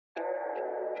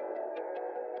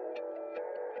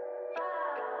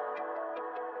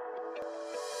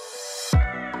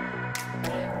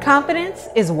Confidence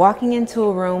is walking into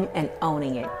a room and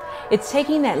owning it. It's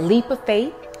taking that leap of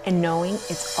faith and knowing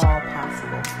it's all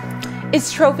possible.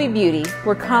 It's Trophy Beauty,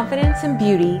 where confidence and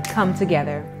beauty come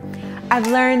together. I've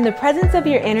learned the presence of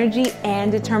your energy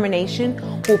and determination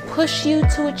will push you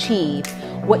to achieve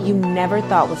what you never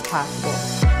thought was possible.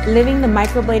 Living the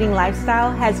microblading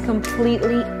lifestyle has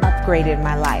completely upgraded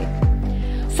my life.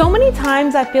 So many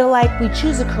times I feel like we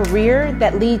choose a career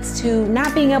that leads to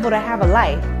not being able to have a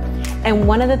life. And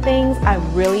one of the things I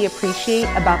really appreciate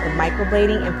about the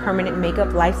microblading and permanent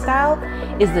makeup lifestyle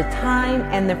is the time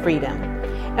and the freedom.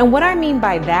 And what I mean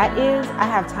by that is I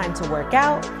have time to work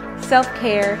out,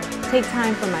 self-care, take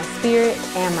time for my spirit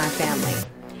and my family.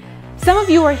 Some of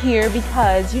you are here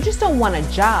because you just don't want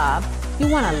a job, you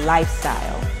want a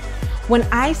lifestyle. When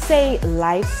I say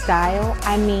lifestyle,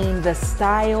 I mean the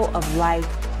style of life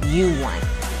you want.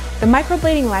 The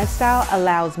microblading lifestyle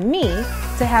allows me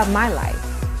to have my life.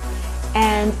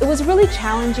 And it was really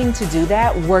challenging to do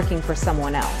that working for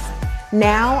someone else.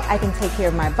 Now I can take care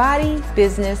of my body,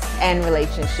 business, and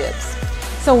relationships.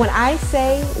 So when I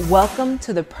say welcome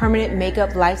to the permanent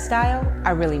makeup lifestyle,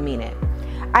 I really mean it.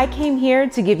 I came here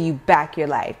to give you back your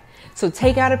life. So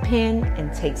take out a pen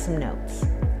and take some notes.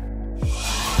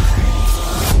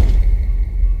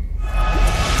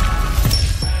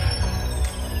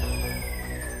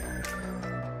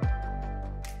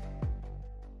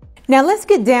 Now let's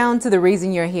get down to the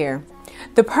reason you're here.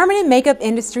 The permanent makeup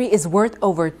industry is worth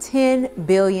over $10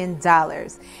 billion,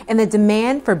 and the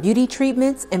demand for beauty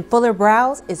treatments and fuller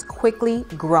brows is quickly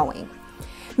growing.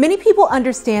 Many people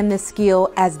understand this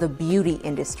skill as the beauty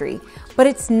industry, but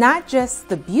it's not just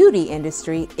the beauty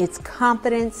industry, it's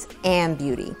confidence and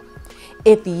beauty.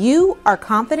 If you are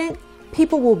confident,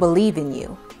 people will believe in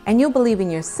you, and you'll believe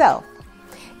in yourself.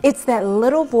 It's that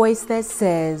little voice that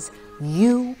says,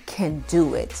 you can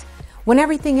do it. When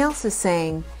everything else is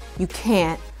saying, you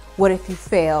can't, what if you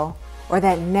fail, or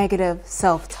that negative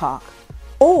self-talk.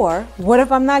 Or, what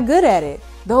if I'm not good at it?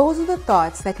 Those are the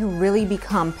thoughts that can really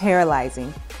become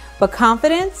paralyzing. But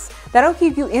confidence, that'll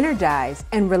keep you energized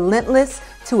and relentless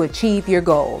to achieve your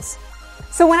goals.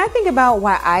 So when I think about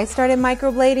why I started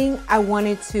microblading, I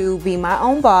wanted to be my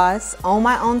own boss, own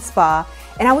my own spa,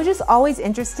 and I was just always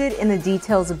interested in the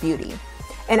details of beauty.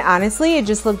 And honestly, it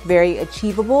just looked very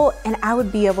achievable, and I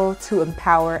would be able to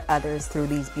empower others through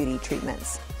these beauty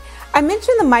treatments. I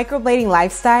mentioned the microblading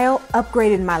lifestyle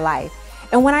upgraded my life.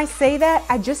 And when I say that,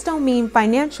 I just don't mean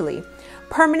financially.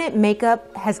 Permanent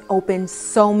makeup has opened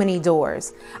so many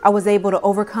doors. I was able to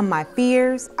overcome my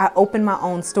fears. I opened my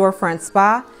own storefront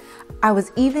spa. I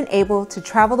was even able to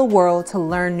travel the world to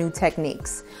learn new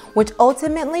techniques, which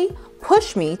ultimately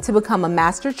pushed me to become a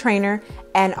master trainer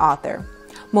and author.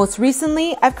 Most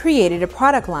recently, I've created a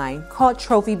product line called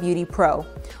Trophy Beauty Pro,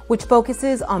 which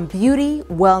focuses on beauty,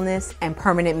 wellness, and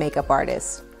permanent makeup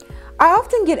artists. I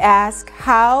often get asked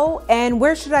how and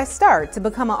where should I start to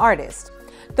become an artist.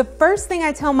 The first thing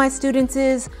I tell my students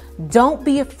is don't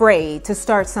be afraid to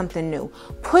start something new.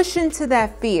 Push into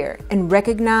that fear and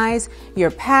recognize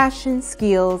your passion,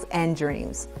 skills, and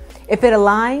dreams. If it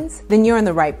aligns, then you're in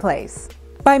the right place.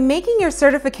 By making your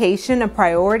certification a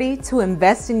priority to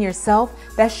invest in yourself,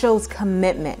 that shows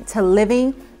commitment to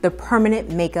living the permanent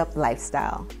makeup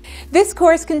lifestyle. This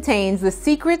course contains the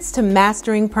secrets to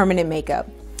mastering permanent makeup.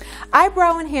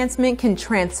 Eyebrow enhancement can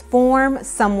transform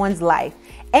someone's life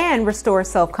and restore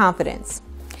self-confidence.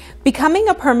 Becoming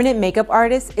a permanent makeup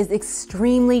artist is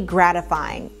extremely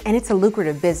gratifying, and it's a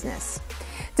lucrative business.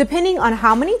 Depending on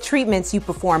how many treatments you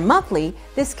perform monthly,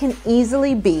 this can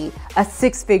easily be a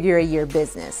six-figure-a-year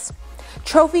business.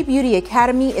 Trophy Beauty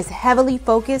Academy is heavily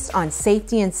focused on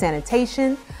safety and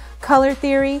sanitation, color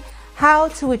theory, how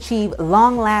to achieve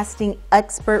long-lasting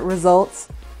expert results,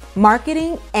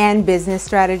 marketing and business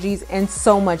strategies, and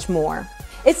so much more.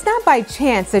 It's not by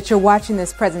chance that you're watching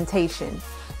this presentation.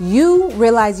 You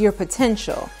realize your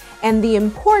potential and the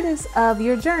importance of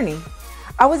your journey.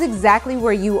 I was exactly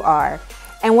where you are.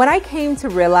 And what I came to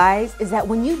realize is that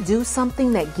when you do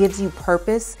something that gives you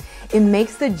purpose, it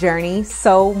makes the journey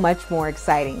so much more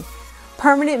exciting.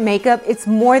 Permanent makeup, it's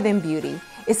more than beauty.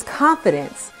 It's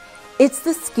confidence. It's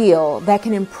the skill that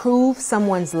can improve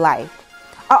someone's life.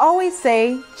 I always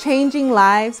say, changing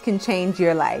lives can change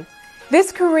your life.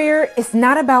 This career is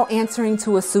not about answering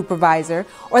to a supervisor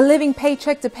or living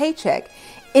paycheck to paycheck.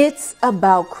 It's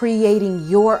about creating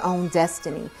your own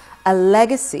destiny, a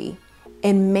legacy,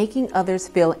 and making others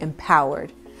feel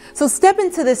empowered. So step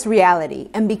into this reality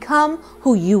and become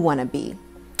who you want to be.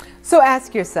 So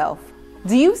ask yourself,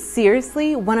 do you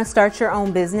seriously want to start your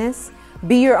own business?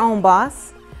 Be your own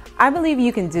boss? I believe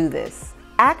you can do this.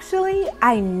 Actually,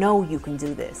 I know you can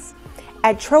do this.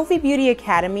 At Trophy Beauty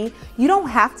Academy, you don't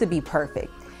have to be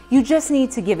perfect. You just need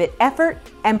to give it effort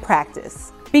and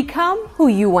practice. Become who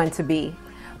you want to be.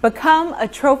 Become a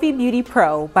Trophy Beauty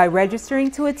Pro by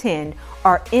registering to attend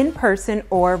our in-person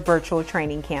or virtual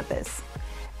training campus.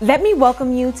 Let me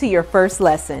welcome you to your first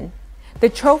lesson. The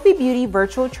Trophy Beauty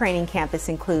Virtual Training Campus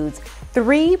includes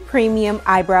 3 premium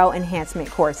eyebrow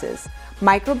enhancement courses: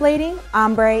 microblading,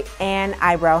 ombre, and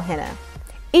eyebrow henna.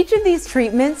 Each of these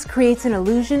treatments creates an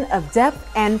illusion of depth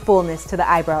and fullness to the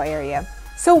eyebrow area.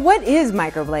 So what is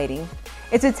microblading?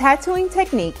 It's a tattooing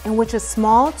technique in which a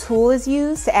small tool is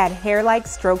used to add hair-like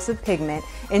strokes of pigment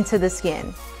into the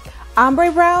skin.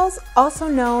 Ombre brows, also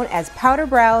known as powder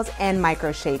brows and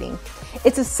micro shading.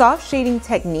 It's a soft shading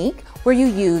technique where you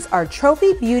use our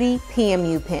Trophy Beauty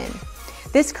PMU pen.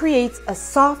 This creates a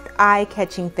soft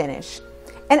eye-catching finish.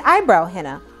 And eyebrow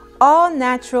henna, all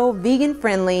natural,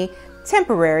 vegan-friendly,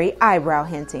 temporary eyebrow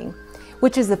hinting,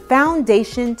 which is the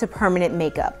foundation to permanent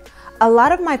makeup. A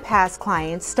lot of my past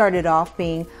clients started off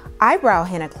being eyebrow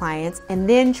henna clients and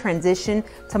then transitioned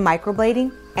to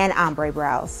microblading and ombre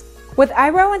brows. With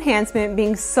eyebrow enhancement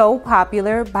being so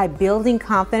popular by building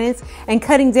confidence and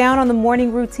cutting down on the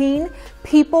morning routine,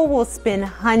 people will spend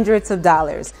hundreds of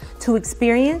dollars to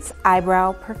experience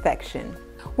eyebrow perfection.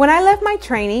 When I left my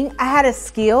training, I had a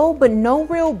skill but no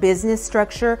real business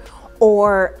structure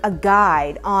or a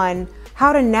guide on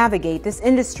how to navigate this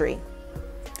industry.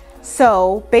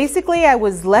 So basically, I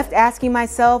was left asking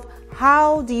myself,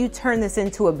 how do you turn this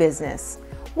into a business?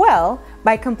 Well,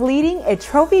 by completing a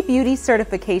Trophy Beauty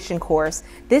certification course.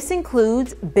 This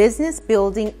includes business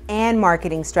building and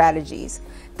marketing strategies.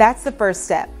 That's the first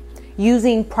step.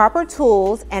 Using proper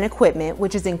tools and equipment,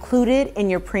 which is included in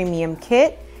your premium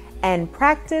kit, and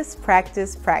practice,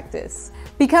 practice, practice.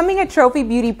 Becoming a Trophy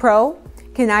Beauty Pro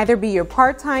can either be your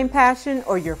part-time passion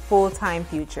or your full-time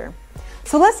future.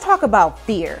 So let's talk about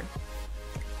fear.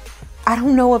 I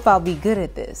don't know if I'll be good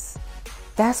at this.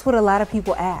 That's what a lot of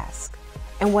people ask.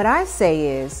 And what I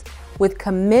say is, with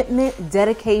commitment,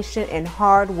 dedication, and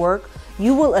hard work,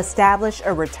 you will establish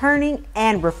a returning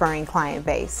and referring client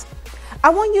base. I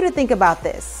want you to think about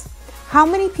this. How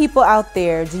many people out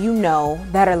there do you know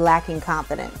that are lacking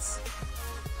confidence?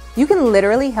 You can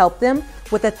literally help them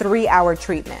with a 3-hour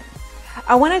treatment.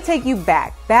 I want to take you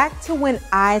back to when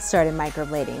I started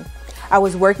microblading. I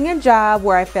was working a job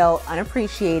where I felt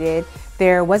unappreciated.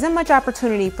 There wasn't much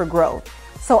opportunity for growth.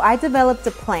 So I developed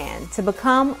a plan to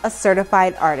become a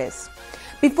certified artist.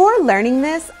 Before learning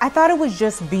this, I thought it was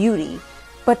just beauty.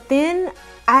 But then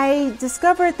I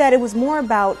discovered that it was more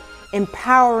about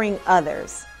empowering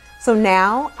others. So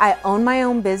now I own my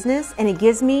own business and it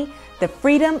gives me the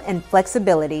freedom and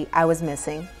flexibility I was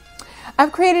missing.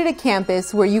 I've created a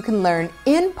campus where you can learn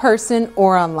in person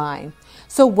or online.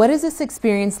 So what does this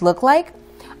experience look like?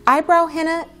 Eyebrow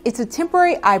henna, it's a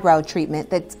temporary eyebrow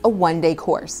treatment that's a 1-day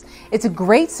course. It's a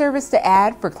great service to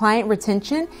add for client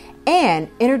retention and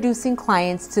introducing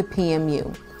clients to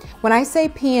PMU. When I say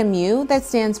PMU, that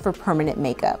stands for permanent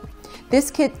makeup. This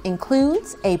kit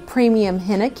includes a premium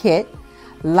henna kit,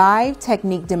 live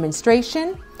technique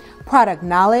demonstration, product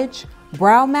knowledge,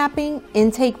 brow mapping,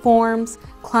 intake forms,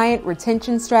 client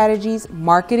retention strategies,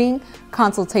 marketing,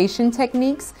 consultation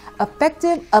techniques,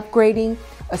 effective upgrading,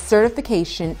 a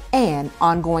certification, and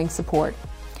ongoing support.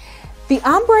 The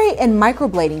ombre and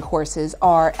microblading courses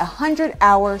are a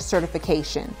 100-hour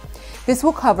certification. This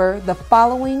will cover the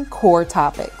following core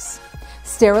topics: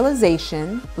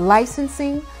 sterilization,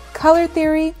 licensing, color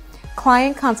theory,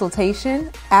 client consultation,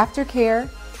 aftercare,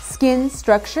 skin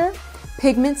structure,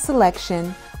 pigment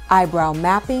selection, eyebrow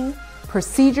mapping,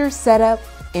 procedure setup,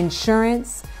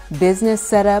 insurance, business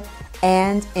setup,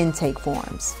 and intake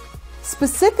forms.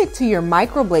 Specific to your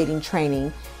microblading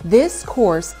training, this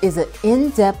course is an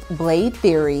in-depth blade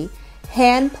theory,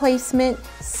 hand placement,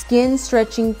 skin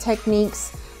stretching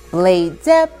techniques, blade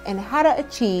depth, and how to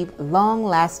achieve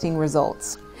long-lasting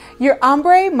results. Your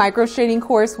ombre microshading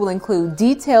course will include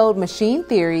detailed machine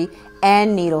theory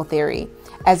and needle theory,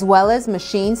 as well as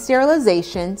machine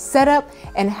sterilization, setup,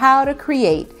 and how to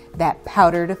create that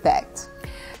powdered effect.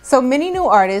 So many new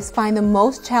artists find the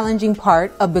most challenging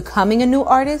part of becoming a new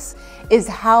artist is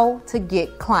how to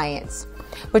get clients.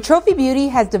 But Trophy Beauty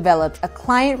has developed a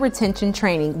client retention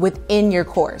training within your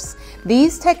course.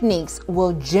 These techniques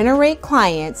will generate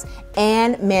clients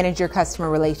and manage your customer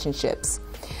relationships.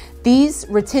 These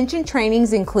retention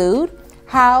trainings include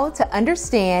how to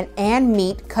understand and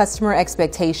meet customer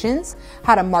expectations,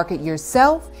 how to market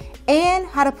yourself, and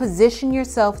how to position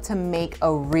yourself to make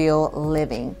a real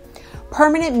living.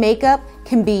 Permanent makeup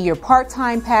can be your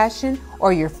part-time passion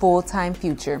or your full-time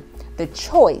future. The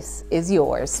choice is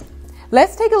yours.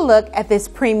 Let's take a look at this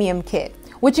premium kit,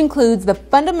 which includes the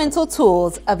fundamental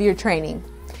tools of your training.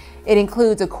 It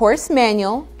includes a course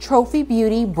manual, Trophy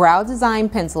Beauty brow design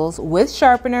pencils with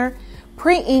sharpener,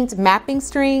 pre-inked mapping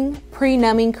string,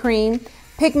 pre-numbing cream,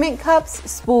 pigment cups,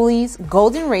 spoolies,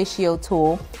 golden ratio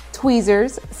tool,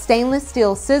 tweezers, stainless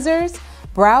steel scissors,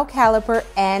 brow caliper,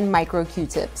 and micro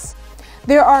Q-tips.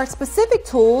 There are specific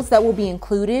tools that will be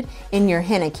included in your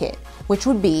henna kit, which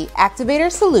would be activator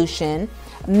solution,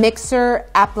 mixer,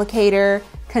 applicator,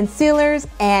 concealers,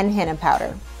 and henna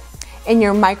powder. In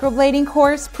your microblading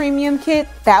course premium kit,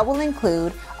 that will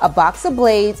include a box of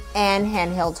blades and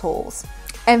handheld tools.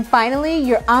 And finally,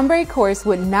 your ombre course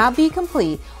would not be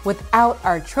complete without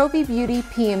our Trophy Beauty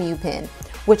PMU pen,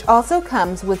 which also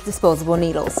comes with disposable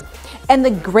needles. And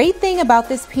the great thing about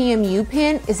this PMU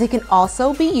pen is it can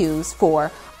also be used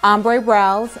for ombre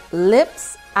brows,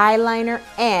 lips, eyeliner,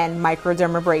 and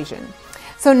microdermabrasion.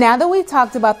 So now that we've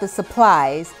talked about the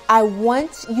supplies, I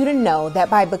want you to know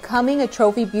that by becoming a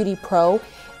Trophy Beauty Pro,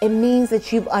 it means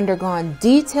that you've undergone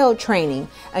detailed training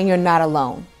and you're not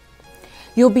alone.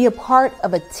 You'll be a part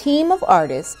of a team of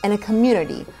artists and a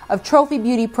community of Trophy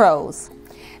Beauty Pros.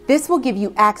 This will give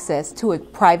you access to a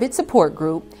private support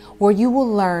group where you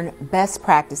will learn best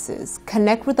practices,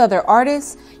 connect with other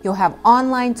artists, you'll have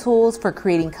online tools for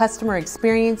creating customer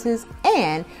experiences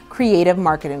and creative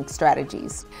marketing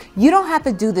strategies. You don't have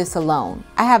to do this alone.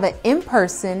 I have an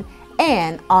in-person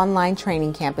and online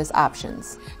training campus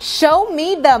options. Show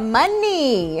me the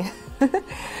money!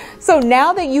 So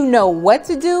now that you know what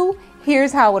to do,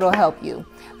 here's how it'll help you.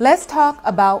 Let's talk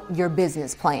about your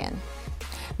business plan.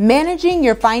 Managing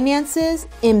your finances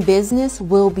in business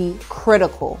will be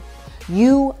critical.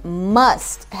 You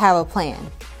must have a plan.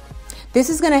 This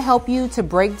is going to help you to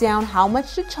break down how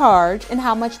much to charge and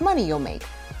how much money you'll make.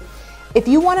 If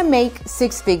you want to make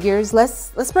six figures,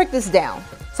 let's break this down.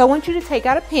 So I want you to take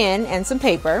out a pen and some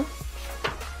paper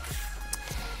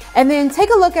and then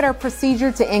take a look at our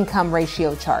procedure to income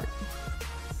ratio chart.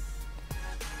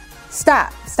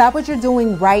 Stop what you're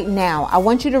doing right now. I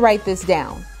want you to write this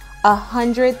down.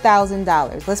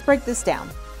 $100,000. Let's break this down.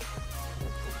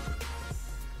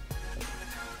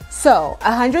 So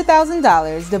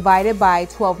 $100,000 divided by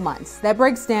 12 months. That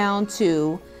breaks down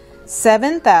to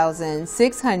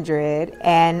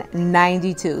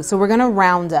 $7,692. So we're going to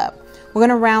round up. We're going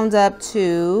to round up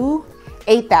to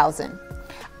 $8,000.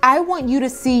 I want you to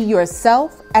see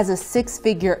yourself as a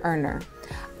six-figure earner.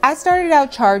 I started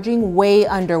out charging way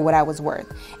under what I was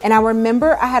worth. And I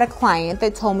remember I had a client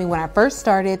that told me when I first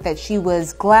started that she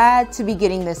was glad to be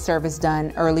getting this service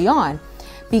done early on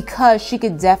because she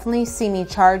could definitely see me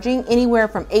charging anywhere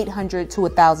from $800 to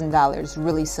 $1,000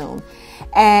 really soon.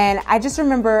 And I just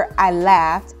remember I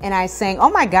laughed and I sang,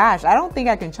 oh my gosh, I don't think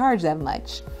I can charge that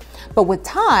much. But with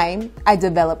time, I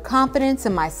developed confidence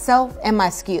in myself and my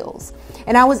skills.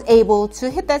 And I was able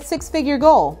to hit that six-figure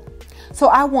goal. So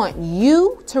I want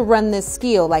you to run this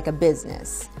skill like a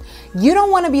business. You don't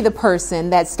want to be the person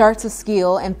that starts a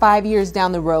skill and 5 years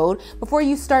down the road before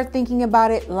you start thinking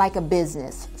about it like a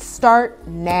business. Start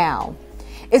now.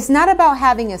 It's not about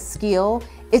having a skill.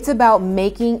 It's about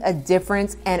making a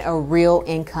difference and a real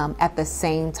income at the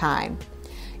same time.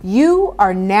 You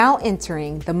are now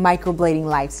entering the microblading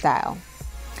lifestyle.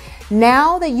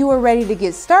 Now that you are ready to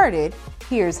get started,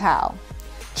 here's how.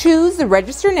 Choose the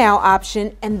Register Now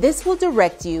option, and this will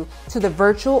direct you to the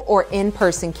virtual or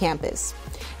in-person campus.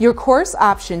 Your course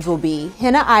options will be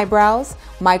henna eyebrows,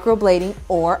 microblading,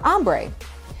 or ombre,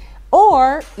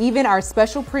 or even our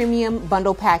special premium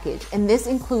bundle package, and this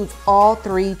includes all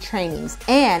three trainings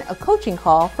and a coaching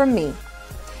call from me.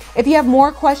 If you have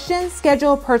more questions,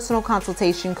 schedule a personal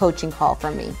consultation coaching call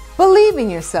from me. Believe in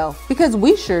yourself, because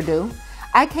we sure do.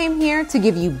 I came here to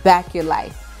give you back your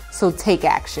life, so take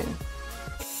action.